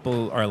when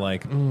people are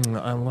like,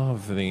 I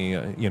love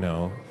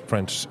the,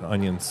 French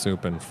onion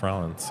soup in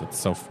France. It's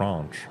so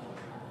French.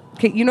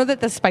 Okay, you know that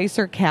the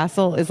Spicer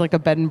Castle is like a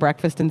bed and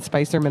breakfast in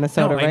Spicer,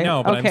 Minnesota, No, right? I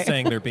know, but Okay. I'm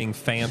saying they're being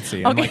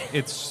fancy. I'm Okay. like,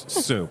 it's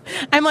soup.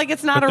 I'm like,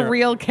 it's not But a they're-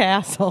 real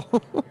castle.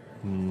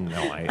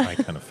 No, I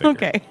kind of figured.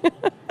 Okay.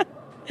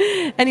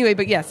 Anyway,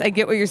 but yes, I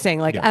get what you're saying.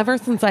 Like, Yeah. ever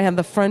since I had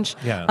the French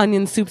Yeah.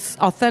 onion soups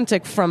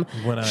authentic from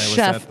When I was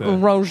Chef at the-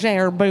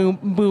 Roger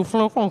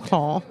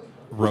Boufflon.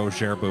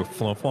 Roger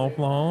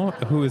Boufflon.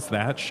 Who is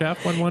that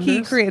chef, one wonders?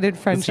 He created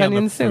French Is he on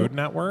onion the soup. Food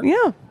Network?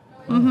 Yeah.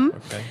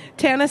 Okay.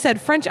 Tana said,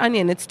 French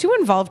onion, it's too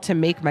involved to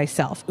make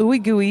myself.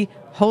 Ooey gooey,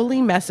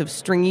 holy mess of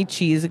stringy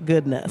cheese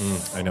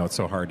goodness. I know, it's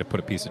so hard to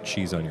put a piece of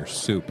cheese on your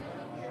soup.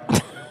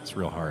 It's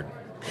real hard.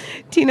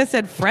 Tina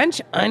said,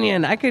 French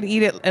onion, I could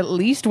eat it at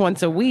least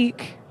once a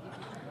week.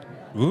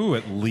 Ooh,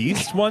 at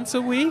least once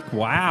a week?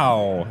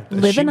 Wow.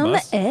 Living on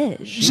must- the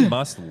edge. She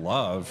must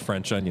love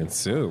French onion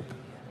soup.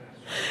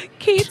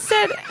 Kate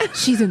said,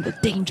 She's in the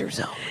danger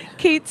zone.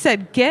 Kate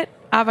said, get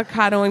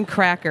avocado and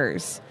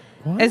crackers.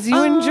 As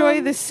you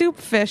enjoy the soup,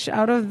 fish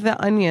out of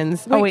the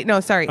onions. Oh, wait,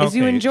 no, sorry. As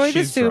you Okay, enjoy the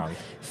she's soup, drunk.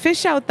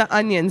 fish out the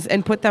onions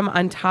and put them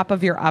on top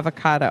of your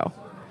avocado.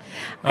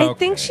 I Okay.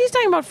 think she's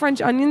talking about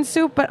French onion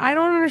soup, but I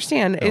don't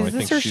understand. No, I Is this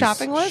think her she's-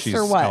 shopping list she's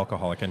or what?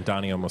 Alcoholic, and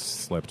Donnie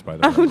almost slipped by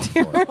the way. Oh,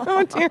 dear. before.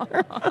 Oh, dear.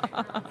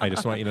 I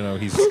just want you to know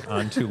he's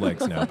on 2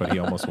 legs now, but he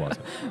almost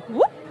wasn't.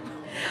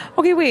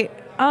 Okay, wait.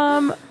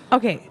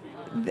 Okay.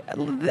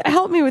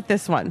 Help me with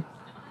this one.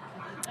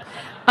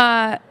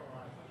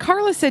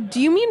 Carla said,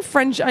 do you mean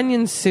French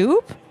onion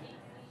soup?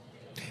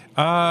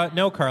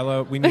 No,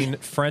 Carla. We mean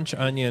French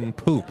onion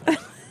poop.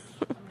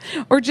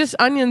 Or just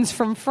onions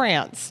from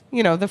France.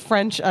 You know, the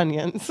French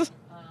onions.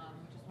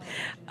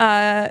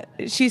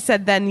 She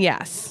said, then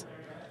yes.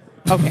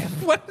 Okay.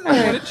 What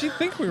did she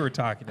think we were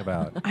talking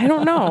about? I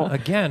don't know.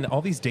 Again,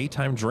 all these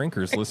daytime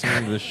drinkers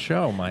listening to this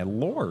show. My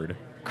lord.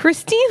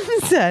 Christine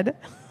said,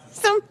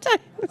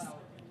 sometimes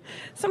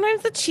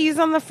the cheese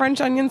on the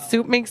French onion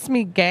soup makes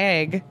me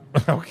gag.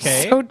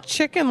 Okay. So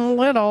Chicken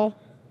Little.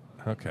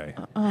 Okay.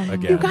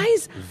 Again, You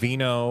guys,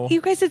 vino.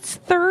 it's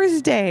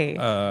Thursday.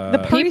 The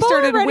party People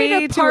started are ready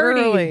way to too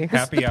party. early.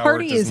 Happy the hour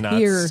party does is not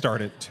here.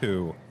 start at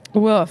 2.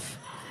 Woof.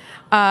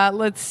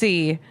 Let's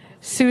see.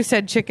 Sue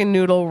said chicken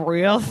noodle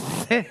real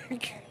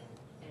thick.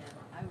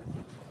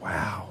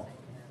 Wow.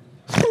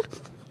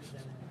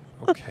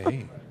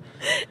 Okay.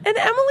 And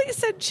Emily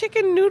said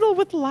chicken noodle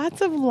with lots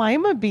of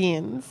lima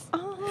beans.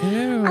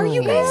 Are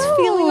you guys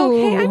feeling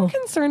okay? I'm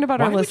concerned about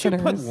Why our would you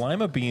listeners. put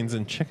lima beans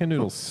in chicken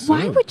noodle soup?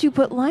 Why would you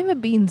put lima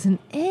beans in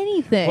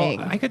anything?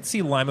 Well, I could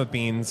see lima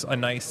beans, a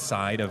nice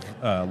side of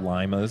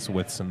limas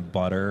with some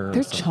butter. or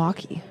They're some-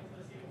 chalky.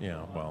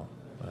 Yeah, well,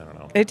 I don't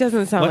know. It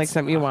doesn't sound like Let's-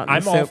 something you want in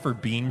I'm the all soup. for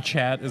bean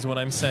chat, is what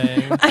I'm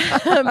saying.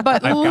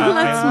 But I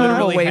let's move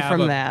literally away have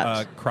from a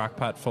that. crock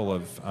pot full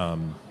of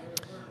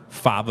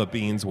fava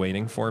beans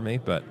waiting for me,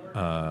 but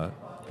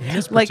in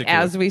this Like particular-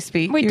 as we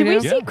speak. Wait, you did we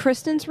do? see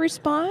Kristen's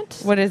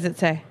response? What does it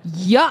say?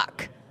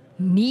 Yuck.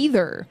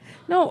 Neither.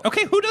 No,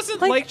 Okay, who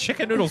doesn't like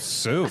chicken noodle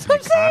soup? what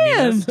I'm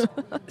saying.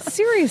 Communist?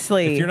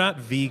 seriously. If you're not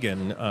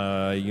vegan,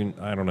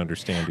 I don't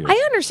understand you. I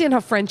understand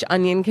how French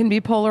onion can be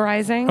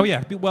polarizing. Oh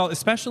yeah, well,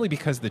 especially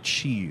because the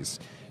cheese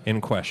in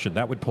question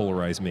that would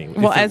polarize me.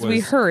 Well, If it as we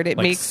was, heard, it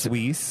like, makes-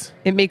 Suisse.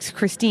 It makes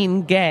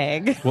Christine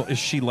gag. Well, is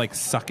she like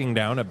sucking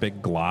down a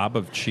big glob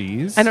of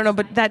cheese? I don't know,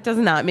 but that does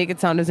not make it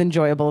sound as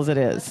enjoyable as it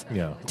is.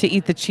 Yeah. To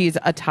eat the cheese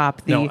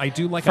atop the No, I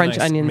do like French a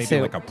nice, onion maybe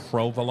soup. like a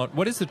provolone.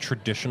 What is the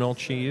traditional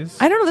cheese?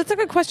 I don't know. That's a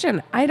good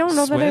question. I don't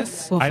know that Swiss?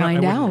 it's. We'll I find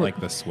wouldn't out. like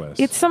the Swiss.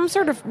 It's some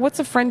sort of what's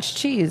a French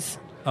cheese?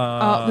 There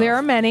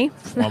are many.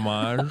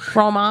 fromage.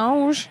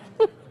 Fromage.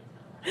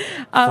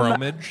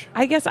 Fromage.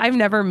 I guess I've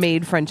never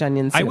made French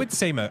onion soup. I would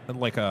say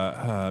like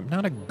a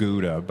not a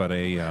Gouda, but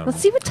a. Let's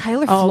see what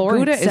Tyler Oh, Florence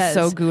Gouda is says.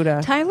 so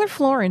Gouda. Tyler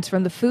Florence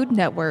from the Food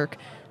Network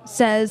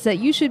says that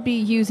you should be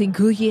using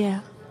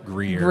Gruyere.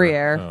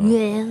 Gruyere. Oh.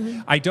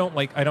 Yeah. I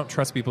don't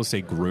trust people who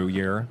say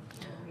Gruyere.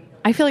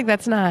 I feel like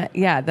that's not.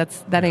 Yeah,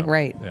 that ain't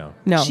right. Yeah.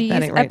 No, Cheese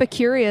that ain't right.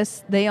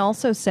 Epicurious. They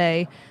also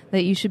say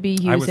that you should be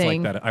using. I was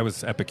like that. I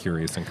was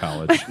Epicurious in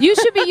college. You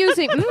should be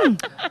using.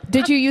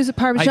 Did you use a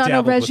I Parmigiano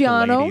dabbled with the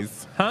Reggiano?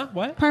 ladies. Huh?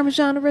 What?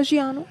 Parmigiano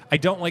Reggiano. I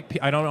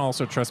don't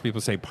also trust people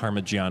who say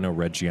Parmigiano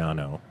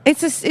Reggiano.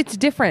 It's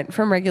different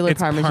from regular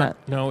It's Parmesan.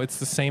 no, it's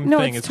the same No,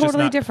 thing. it's just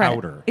totally not different.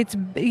 powder. It's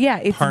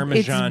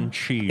Parmesan it's,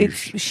 cheese.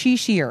 It's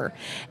shishier.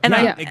 And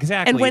Yeah, I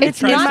exactly. And when It it's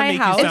tries in to my make you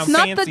house, sound It's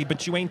not fancy, the-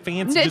 but you ain't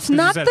fancy. It's just 'cause you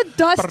not said the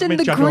dust in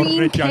the Parmigiano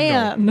green Reggiano.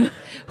 can.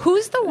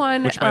 who's the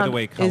one? Which, by the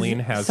way, is Colleen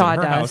has in her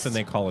sawdust. house, and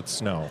they call it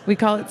snow. We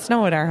call it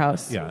snow at our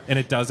house. Yeah, and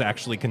it does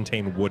actually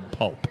contain wood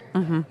pulp.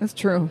 That's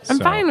true. I'm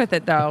So- fine with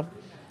it though.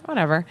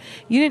 Whatever.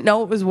 You didn't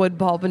know it was wood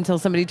pulp until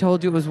somebody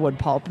told you it was wood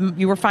pulp.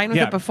 You were fine with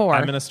Yeah, it before.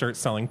 I'm going to start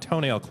selling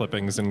toenail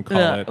clippings and call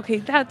Ugh, it, okay,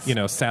 that's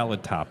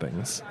salad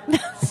toppings.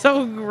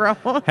 so gross.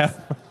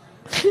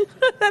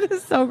 That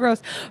is so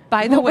gross.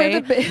 By the What were way,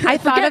 I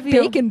thought forget of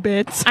you. bacon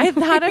bits. I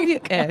thought of you,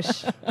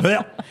 Ish.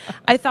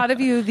 I thought of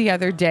you the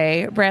other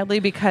day, Bradley,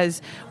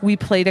 because we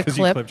played a Because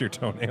you clip. clipped your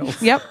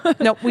toenails. Yep.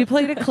 No, we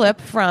played a clip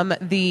from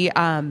the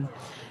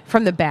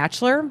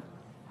Bachelor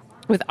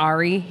with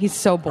Ari. He's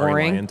so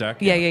boring. Lyondike,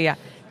 Yeah, yeah. yeah, yeah.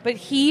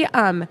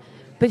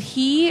 But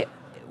he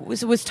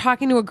was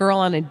talking to a girl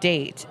on a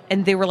date,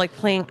 and they were like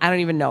playing. I don't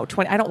even know.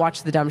 I don't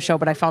watch the dumb show,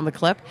 but I found the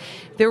clip.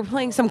 They were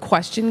playing some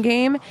question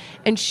game,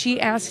 and she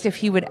asked if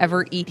he would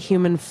ever eat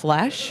human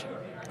flesh.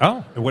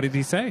 Oh, and what did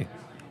he say?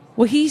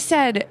 Well, he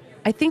said.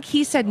 I think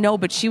he said no,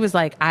 but she was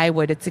like, I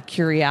would. It's a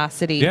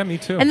curiosity. Yeah, me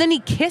too. And then he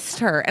kissed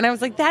her, and I was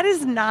like, that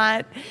is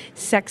not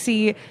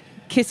sexy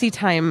kissy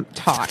time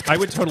talk. I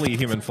would totally eat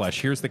human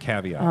flesh. Here's the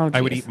caveat. Oh,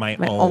 I would geez. eat my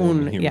My own own,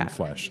 human yeah.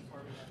 flesh.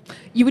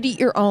 You would eat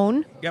your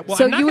own. Yeah, well,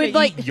 so I'm not you going would to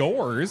like eat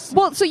yours.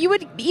 Well, so you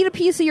would eat a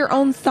piece of your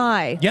own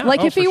thigh. Yeah,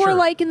 Like oh, if for you were sure.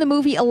 like in the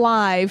movie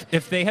Alive,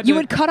 If they had you to-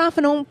 would cut off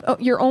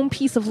your own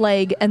piece of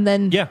leg and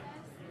then. Yeah.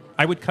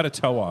 I would cut a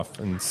toe off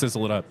and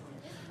sizzle it up.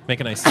 Make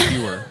a nice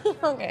skewer.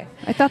 Okay.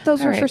 I thought those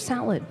All were right. for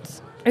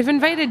salads. I've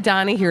invited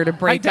Donnie here to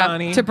break Hi,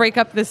 Donnie.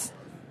 up this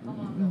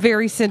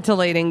very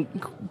scintillating.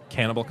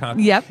 Cannibal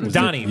content. Yep.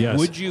 Donnie, Yes.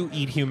 would you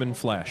eat human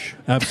flesh?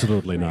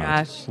 Absolutely not.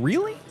 Gosh.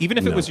 Really? Even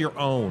if it No. was your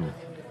own?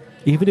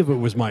 Even if it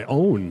was my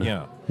own.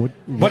 Yeah. What,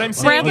 But I'm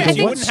saying Bradley, is I you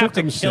think- wouldn't have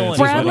to kill circumstances anyone.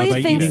 Bradley would I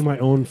be thinks- eating my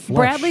own flesh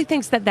Bradley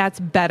thinks that that's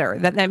better.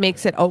 That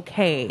makes it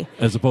okay.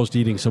 as opposed to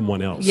eating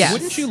someone else. Yes.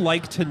 Wouldn't you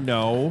like to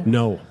know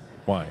No.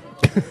 why?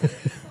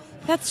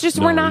 That's just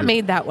No, we're not you're-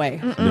 made that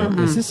way. No.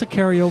 Is this a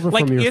carryover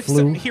Like from your if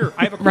flu? here,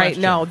 I have a question. Right?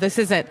 No, this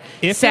isn't.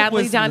 If it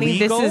Sadly, was Donnie,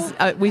 legal- this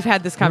is. We've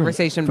had this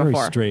conversation Very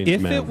before. strange,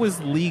 If man. it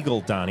was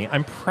legal, Donnie,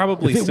 I'm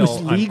probably If it still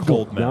was legal,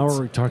 on cold now meds.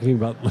 we're talking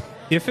about.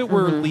 If it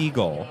were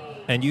legal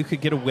and you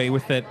could get away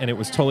with it, and it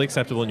was totally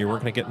acceptable, and you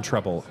weren't going to get in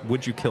trouble,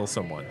 would you kill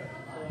someone?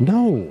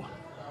 No.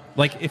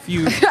 Like if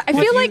you, I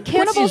feel like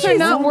cannibals are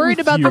not worried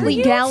about the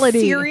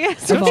legality.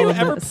 Serious? Don't you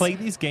ever play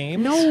these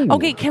games? No.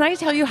 Okay, can I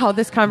tell you how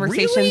this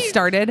conversation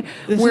started?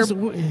 He wants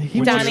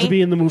to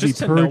be in the movie just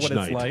to know Purge what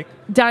Night. it's like.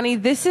 Donnie,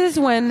 this is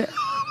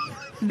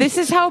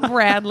how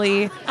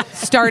Bradley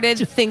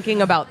started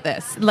thinking about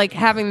this, like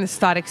having this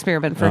thought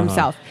experiment for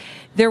himself.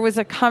 There was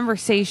a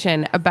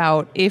conversation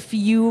about if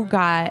you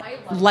got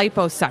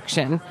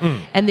liposuction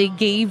and they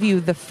gave you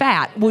the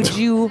fat, would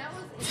you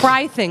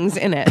fry things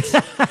in it?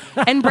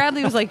 And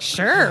Bradley was like,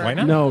 sure. Why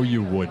not? No,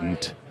 you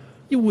wouldn't.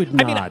 You would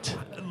not.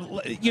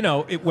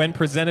 When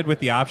presented with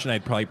the option,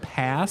 I'd probably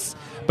pass.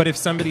 But if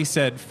somebody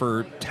said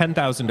for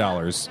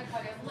 $10,000,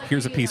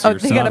 here's a piece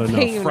of they yourself, gotta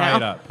pay you fry now.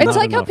 it up. It's Not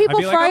like how enough. people I'd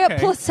be like, fry okay. up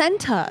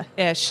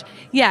placenta-ish.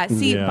 Yeah,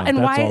 see, Yeah, and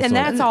that's why? also- And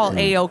that's all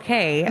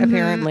A-okay,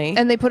 apparently.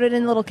 And they put it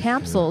in little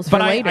capsules But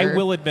for I later.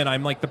 will admit,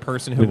 I'm like the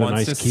person who With a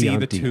wants nice to see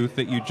the Chianti. tooth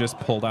that you just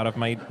pulled out of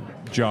my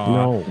jaw.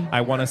 No.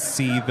 I want to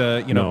see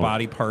the No.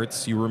 body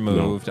parts you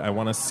removed. I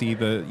want to see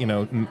the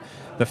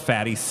the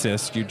fatty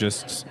cyst you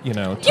just You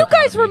took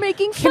guys out were of me.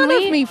 making fun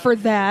of me for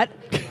that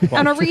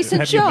on a recent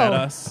Have show. you met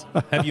us?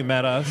 Have you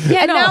met us? Yeah,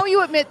 and no. now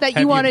you admit that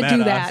Have you want to met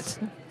do us?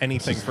 that.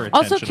 Anything for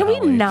attention. Also, can we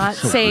Holly. not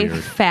So say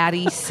weird.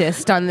 fatty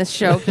cyst on this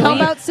show? Can How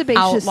we about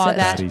sebaceous outlaw cyst?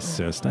 that? Fatty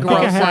cyst. I Gross.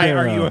 think I had Why a,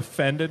 are you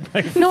offended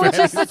by No, it's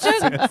just fatty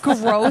such a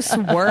gross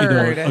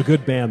word. a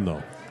good band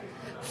though.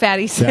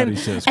 Fatty cyst. Fatty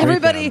cyst, great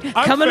Everybody band.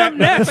 I'm coming fat- up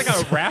next. That's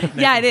like a rap name.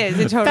 Yeah, it is.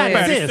 It totally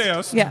Fatty is.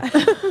 cyst. Yeah.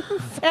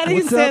 Fatty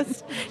What's up?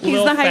 cyst. He's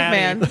Lil the hype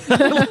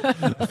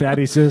fatty. man.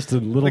 Fatty cyst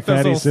and little Like those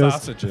fatty little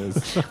cyst.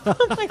 sausages.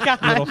 Oh my God.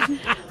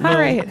 All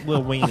right.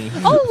 Little weenie.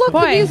 Oh, look,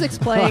 Boy. the music's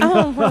playing.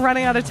 Oh, we're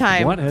running out of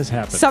time. What has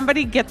happened?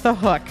 Somebody get the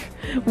hook.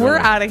 We're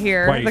out of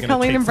here. Why, you The gonna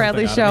Colleen take and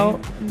Bradley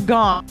something Show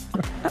gone.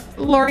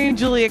 Lori and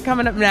Julia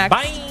coming up next.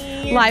 Bye.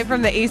 Live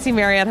from the AC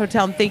Marriott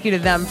Hotel. And thank you to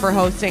them for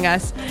hosting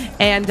us.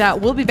 And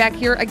we'll be back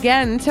here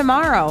again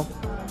tomorrow.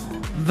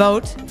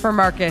 Vote for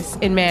Marcus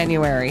in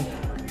Manuary.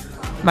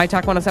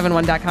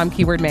 MyTalk1071.com,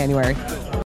 keyword Manuary.